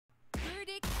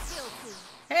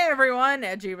Hey everyone,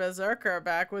 Edgey Berserker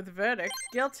back with Verdict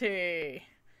Guilty.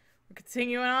 We're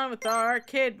continuing on with our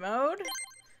arcade mode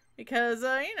because,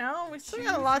 you know, we still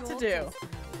got a lot to do.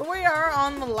 But we are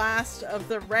on the last of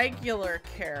the regular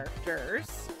characters.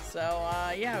 So,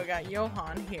 yeah, we got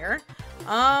Yohan here.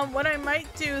 What I might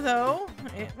do though,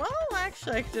 well,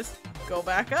 actually I could just go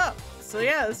back up. So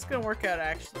yeah, this is gonna work out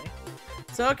actually.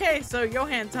 So okay, so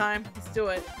Yohan time, let's do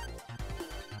it.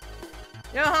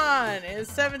 Yohan is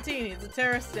 17, he's a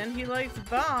terrorist and he likes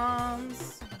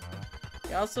bombs.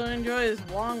 He also enjoys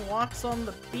long walks on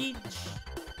the beach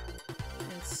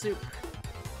and soup.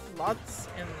 Lots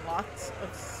and lots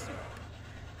of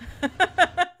soup.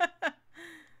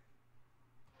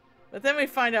 But then we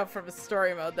find out from a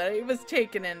story mode that he was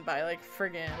taken in by like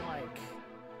friggin' like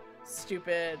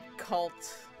stupid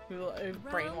cult who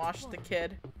brainwashed the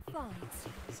kid.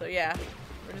 So yeah.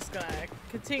 We're just gonna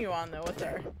continue on though with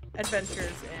our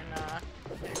adventures in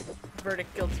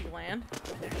Verdict Guilty Land.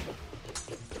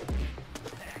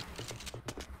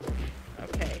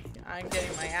 Okay, I'm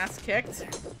getting my ass kicked.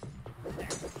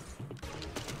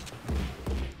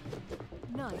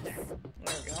 Nice. There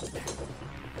we go.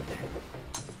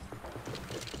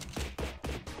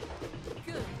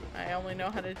 Good. I only know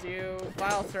how to do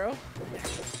bile throw.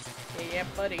 Yeah,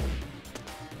 buddy.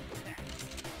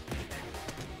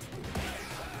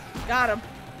 Got him.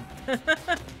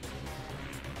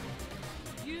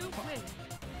 You win.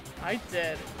 I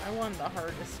did. I won the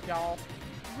hardest, y'all.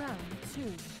 Round 2.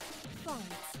 Fight.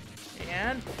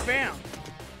 And bam.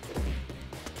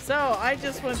 So I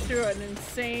just went through an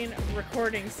insane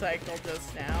recording cycle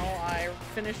just now. I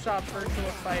finished off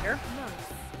Virtua Fighter. Nice.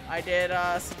 I did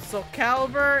some Soul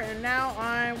Calibur, and now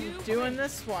I'm doing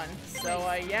this one. So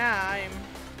yeah,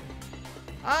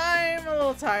 I'm a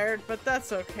little tired, but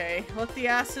that's okay. Let the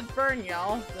acid burn,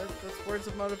 y'all. That's words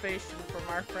of motivation from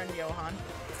our friend Yohan.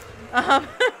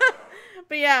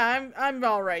 But yeah, I'm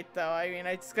all right though. I mean,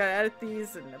 I just gotta edit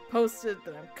these and post it,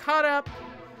 then I'm caught up,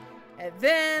 and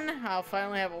then I'll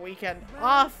finally have a weekend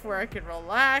off where I can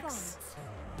relax,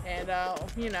 and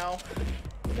you know,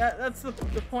 that's the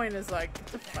point is like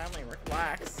to finally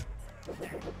relax.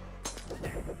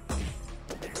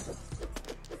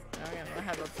 I'm gonna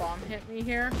have a bomb hit me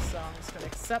here, so I'm just gonna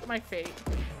accept my fate.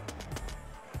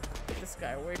 Get this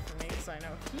guy away from me because I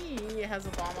know he has a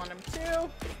bomb on him too.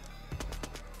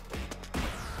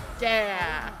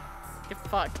 Yeah! Get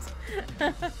fucked.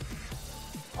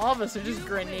 All of us are just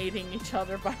grenading each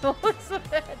other by the looks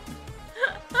of it.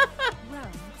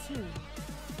 Round 2.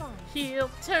 Fight. Heel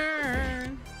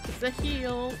turn. It's a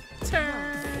heel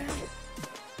turn.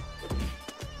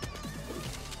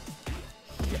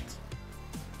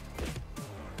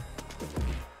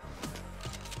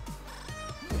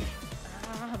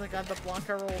 Oh my god, the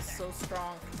Blanca roll is so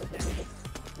strong.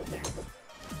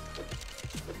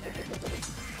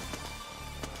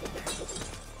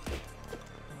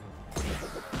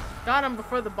 Got him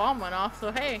before the bomb went off,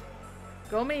 so hey,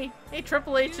 go me. Hey,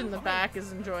 Triple H in the back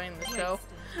is enjoying the show.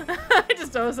 I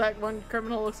just noticed that one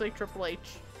criminal looks like Triple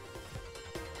H.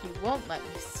 He won't let me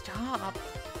stop.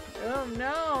 Oh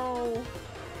no.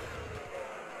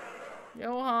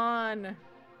 Yohan,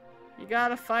 you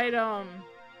gotta fight him.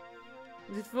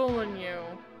 He's fooling you.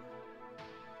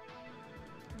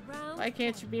 Why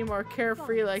can't you be more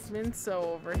carefree like Minso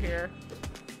over here?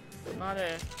 Not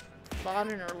a thought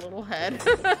in her little head.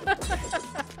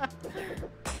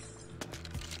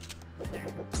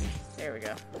 There we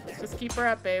go. Let's just keep her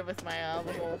at bay with my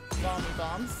little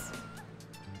bombs.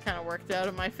 Kind of worked out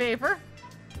in my favor.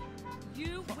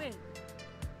 You win.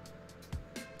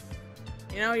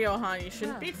 You know, Yohan, you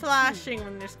shouldn't be flashing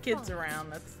when there's kids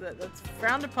around. That's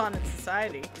frowned upon in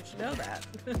society. You should know that.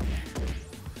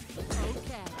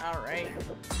 Okay. All right.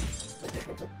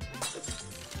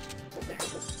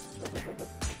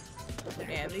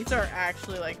 Man, these are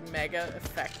actually like mega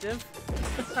effective.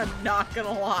 I'm not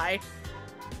gonna lie.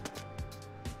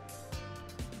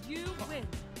 You win.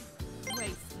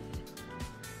 Race.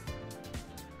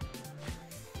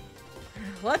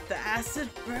 Let the acid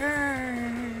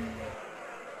burn.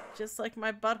 Just like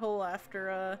my butthole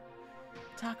after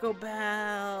Taco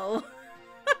Bell.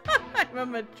 I'm a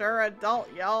mature adult,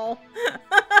 y'all.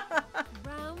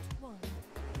 Round 1.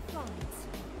 Fight.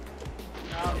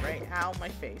 Alright, ow, my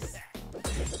face.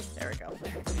 There we go.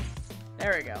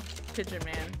 There we go. Pigeon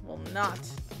Man will not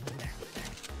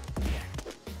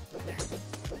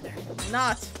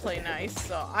play nice,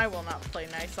 so I will not play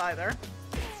nice either.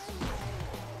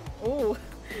 Ooh.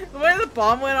 The way the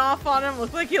bomb went off on him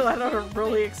looked like he let out a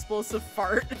really explosive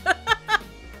fart.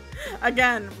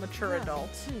 Again, mature adult.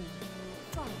 Round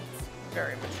 2. Fight.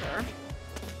 Very mature.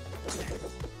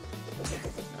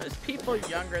 people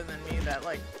younger than me that,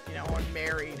 like, you know, are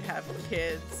married, have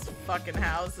kids, fucking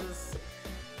houses.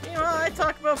 You know, I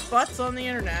talk about butts on the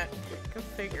internet. Go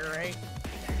figure, right?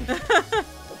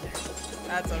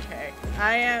 That's okay.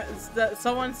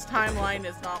 Someone's timeline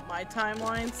is not my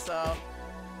timeline, so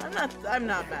I'm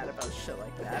not mad about shit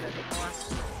like that anymore.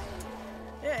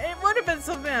 It would have been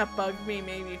something that bugged me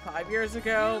maybe 5 years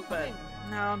ago, but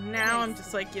no, now I'm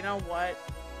just like, you know what?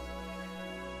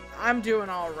 I'm doing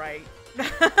alright.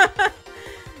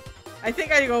 I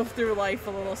think I go through life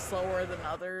a little slower than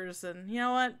others, and you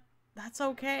know what? That's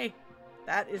okay.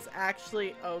 That is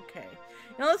actually okay.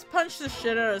 You know, let's punch the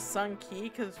shit out of Sun Ki,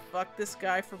 because fuck this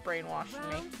guy for brainwashing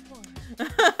me.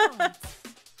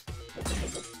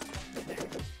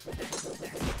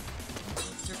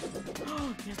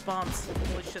 Oh, he has bombs.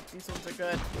 Holy shit, these ones are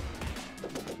good.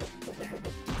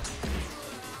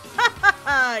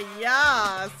 Haha,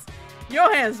 yes!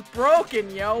 Yohan's broken,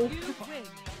 yo!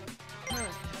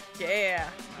 Yeah,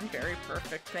 I'm very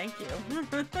perfect, thank you.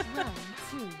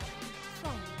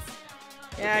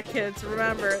 Yeah, kids,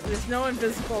 remember, there's no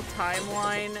invisible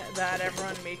timeline that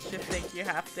everyone makes you think you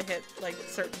have to hit, like,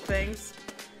 certain things.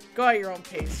 Go at your own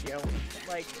pace, yo.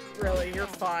 Like, really, you're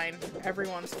fine.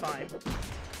 Everyone's fine.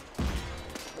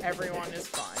 Everyone is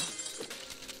fine.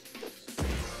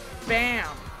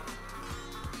 Bam!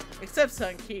 Except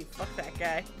Sun Ki. Fuck that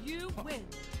guy. You win.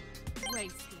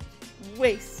 Wasted.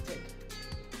 Wasted.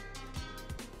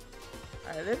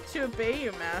 I live to obey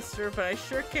you, Master, but I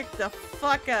sure kicked the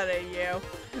fuck out of you.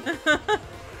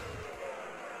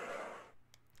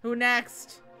 Who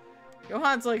next?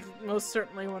 Yohan's like most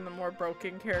certainly one of the more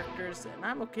broken characters, and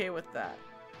I'm okay with that.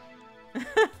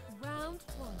 Round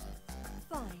 1.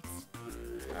 Fight.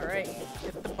 Alright,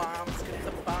 get the bombs, get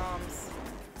the bombs.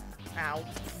 Ow,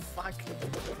 fuck.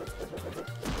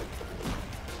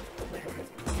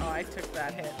 Oh, I took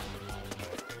that hit.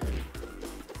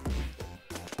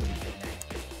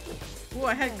 Ooh,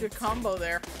 I had good combo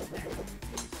there.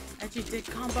 Edgey did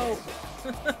combo.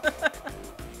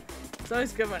 It's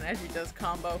always good when Edgey does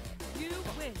combo. You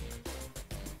win.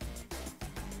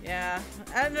 Yeah,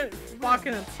 and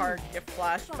walking in the park, get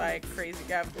flashed by a crazy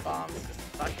guy with bombs. Just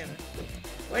fucking.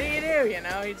 What do? You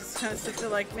know, you just kind of sit there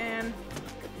like, man,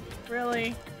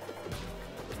 really?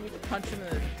 You punch him in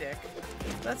the dick.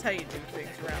 That's how you do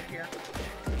things around here.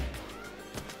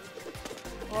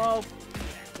 Oh.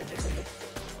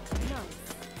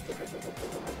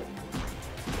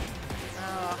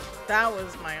 Oh, that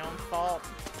was my own fault.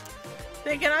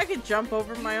 Thinking I could jump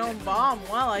over my own bomb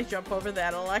while I jump over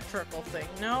that electrical thing.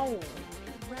 No.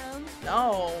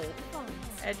 No.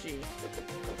 Edgey.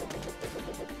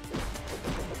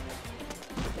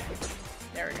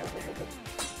 There we go.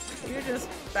 You just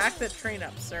back the train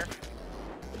up, sir.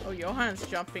 Oh, Yohan's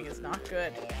jumping is not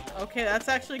good. Okay, that's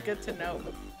actually good to know.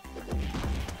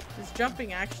 His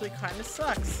jumping actually kind of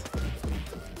sucks.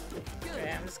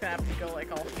 Okay, I'm just gonna have to go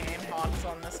like all ham hocks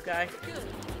on this guy.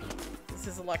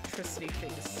 This electricity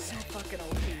thing is so fucking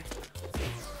OP.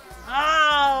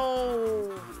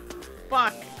 Oh!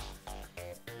 Fuck.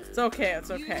 It's okay, it's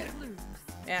okay.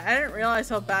 Yeah, I didn't realize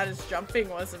how bad his jumping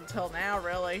was until now,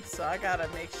 really. So I gotta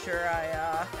make sure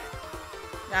I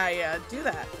do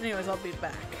that. Anyways, I'll be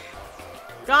back.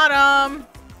 Got him!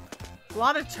 A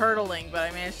lot of turtling, but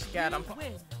I managed to get him.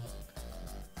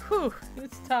 Whew,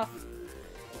 it's tough.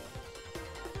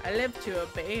 I live to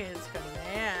obey his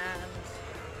command.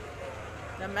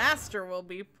 The master will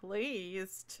be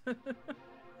pleased.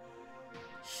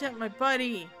 Shit, my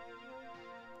buddy.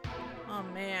 Oh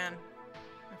man.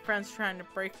 My friend's trying to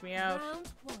break me out.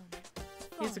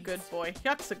 He's a good boy.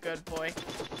 Yuck's a good boy.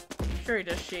 I'm sure he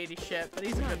does shady shit, but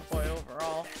he's a good boy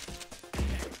overall.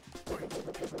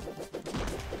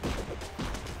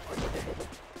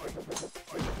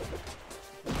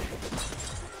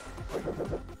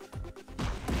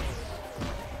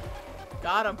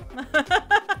 Got him.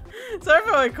 So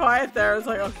everyone went quiet there. I was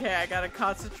like, okay, I gotta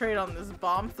concentrate on this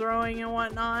bomb throwing and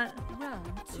whatnot.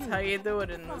 That's how you do it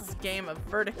in this game of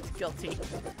verdict guilty.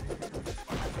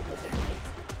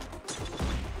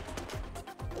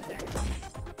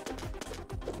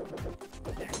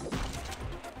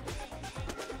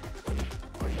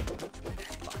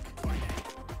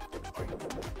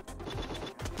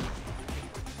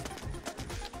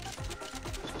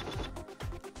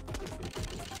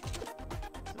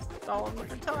 Stalling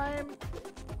for time.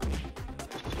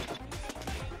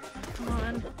 Come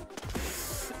on.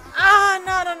 Ah,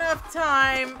 not enough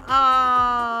time.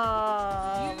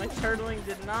 Ah, my turtling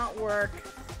did not work.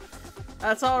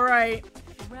 That's all right.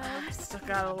 I still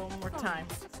got a little more time.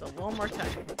 Still a little more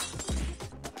time.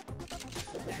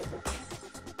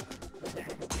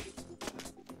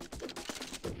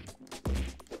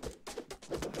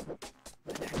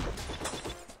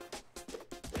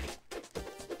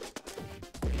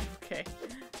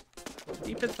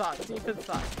 Deep in thought, deep in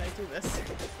thought. Can I do this?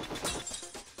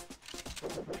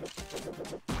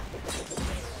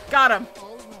 Got him!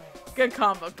 All right. Good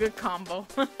combo, good combo.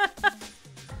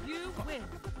 You win.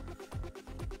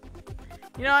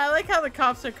 You know, I like how the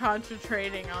cops are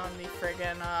concentrating on the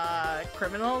friggin'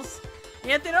 criminals.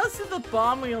 Yet they don't see the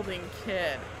bomb-wielding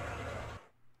kid.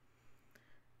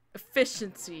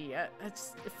 Efficiency.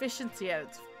 It's efficiency at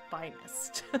its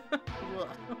finest.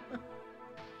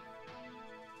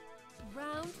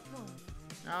 Round one.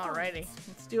 Alrighty,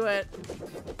 let's do it.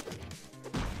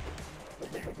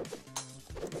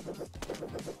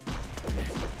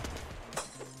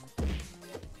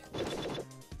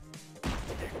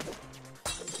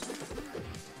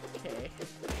 Okay.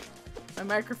 My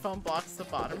microphone blocks the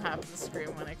bottom half of the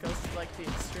screen when it goes to like the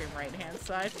extreme right-hand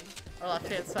side. Or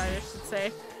left-hand side, I should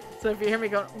say. So if you hear me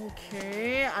going,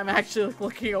 okay, I'm actually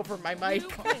looking over my mic.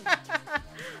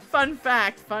 Fun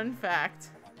fact, fun fact.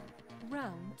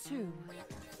 Round two.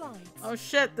 Fight. Oh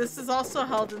shit, this is also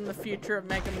held in the future of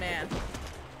Mega Man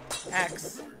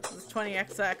X. This is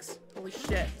 20XX. Holy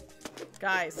shit.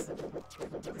 Guys,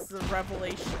 this is a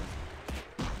revelation.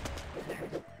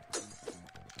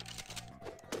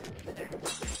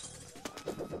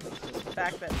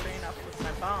 Back that train up with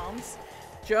my bombs.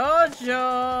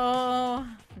 Jojo!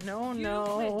 No,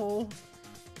 no.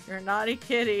 You're a naughty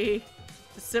kitty.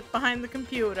 Just sit behind the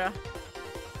computer.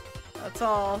 That's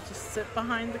all. Just sit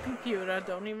behind the computer.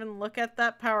 Don't even look at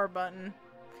that power button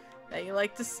that you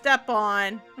like to step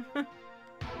on.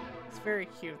 It's very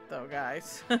cute though,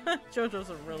 guys.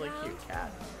 Jojo's a really cute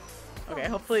cat. Okay,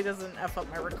 hopefully he doesn't F up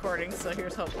my recording, so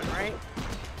here's hoping, right?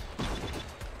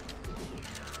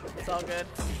 It's all good.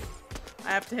 I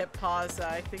have to hit pause.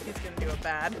 I think he's gonna do it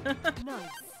bad. Nice.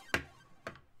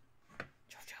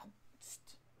 Jojo,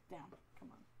 down.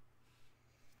 Come on.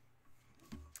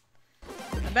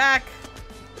 I'm back.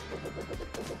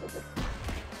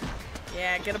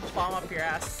 Yeah, get a bomb up your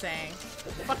ass, saying,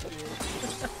 "Fuck you."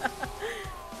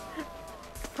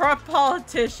 Prop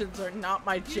politicians are not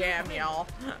my jam, y'all.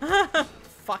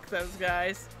 Fuck those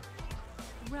guys.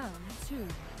 Round two.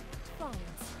 Fight.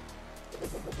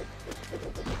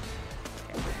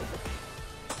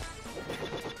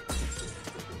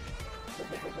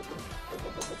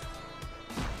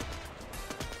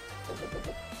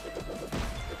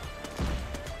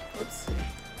 Oops. I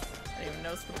didn't even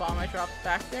notice the bomb I dropped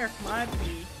back there. My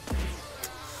bee.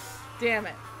 Damn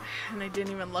it. And I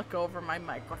didn't even look over my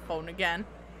microphone again.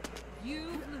 You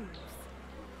lose.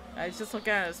 I was just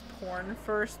looking at his porn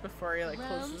first before he like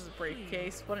closes his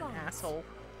briefcase. What an asshole.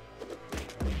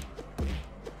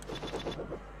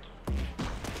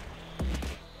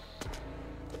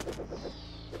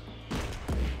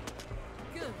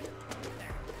 Good.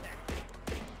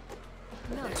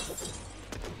 Nice.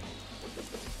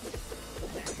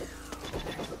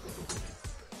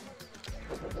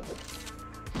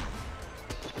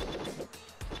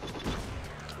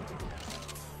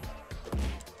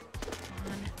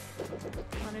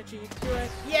 Edgey, do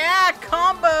it. Yeah,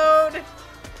 comboed!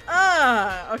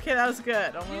 Okay, that was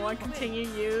good. Only one continue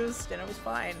used, and it was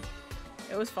fine.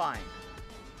 It was fine.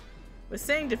 With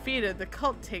saying defeated, the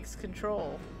cult takes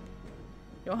control.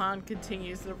 Yohan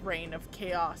continues the reign of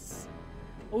chaos.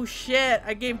 Oh shit,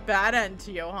 I gave bad end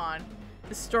to Yohan.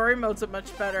 The story mode's a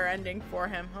much better ending for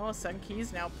him. Oh, Sun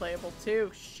Key's now playable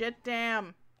too. Shit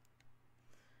damn.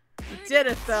 We did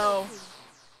it though.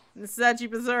 And this is Edgey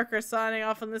Berserker signing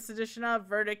off on this edition of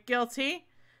Verdict Guilty.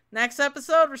 Next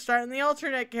episode, we're starting the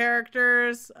alternate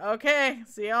characters. Okay,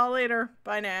 see y'all later.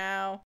 Bye now.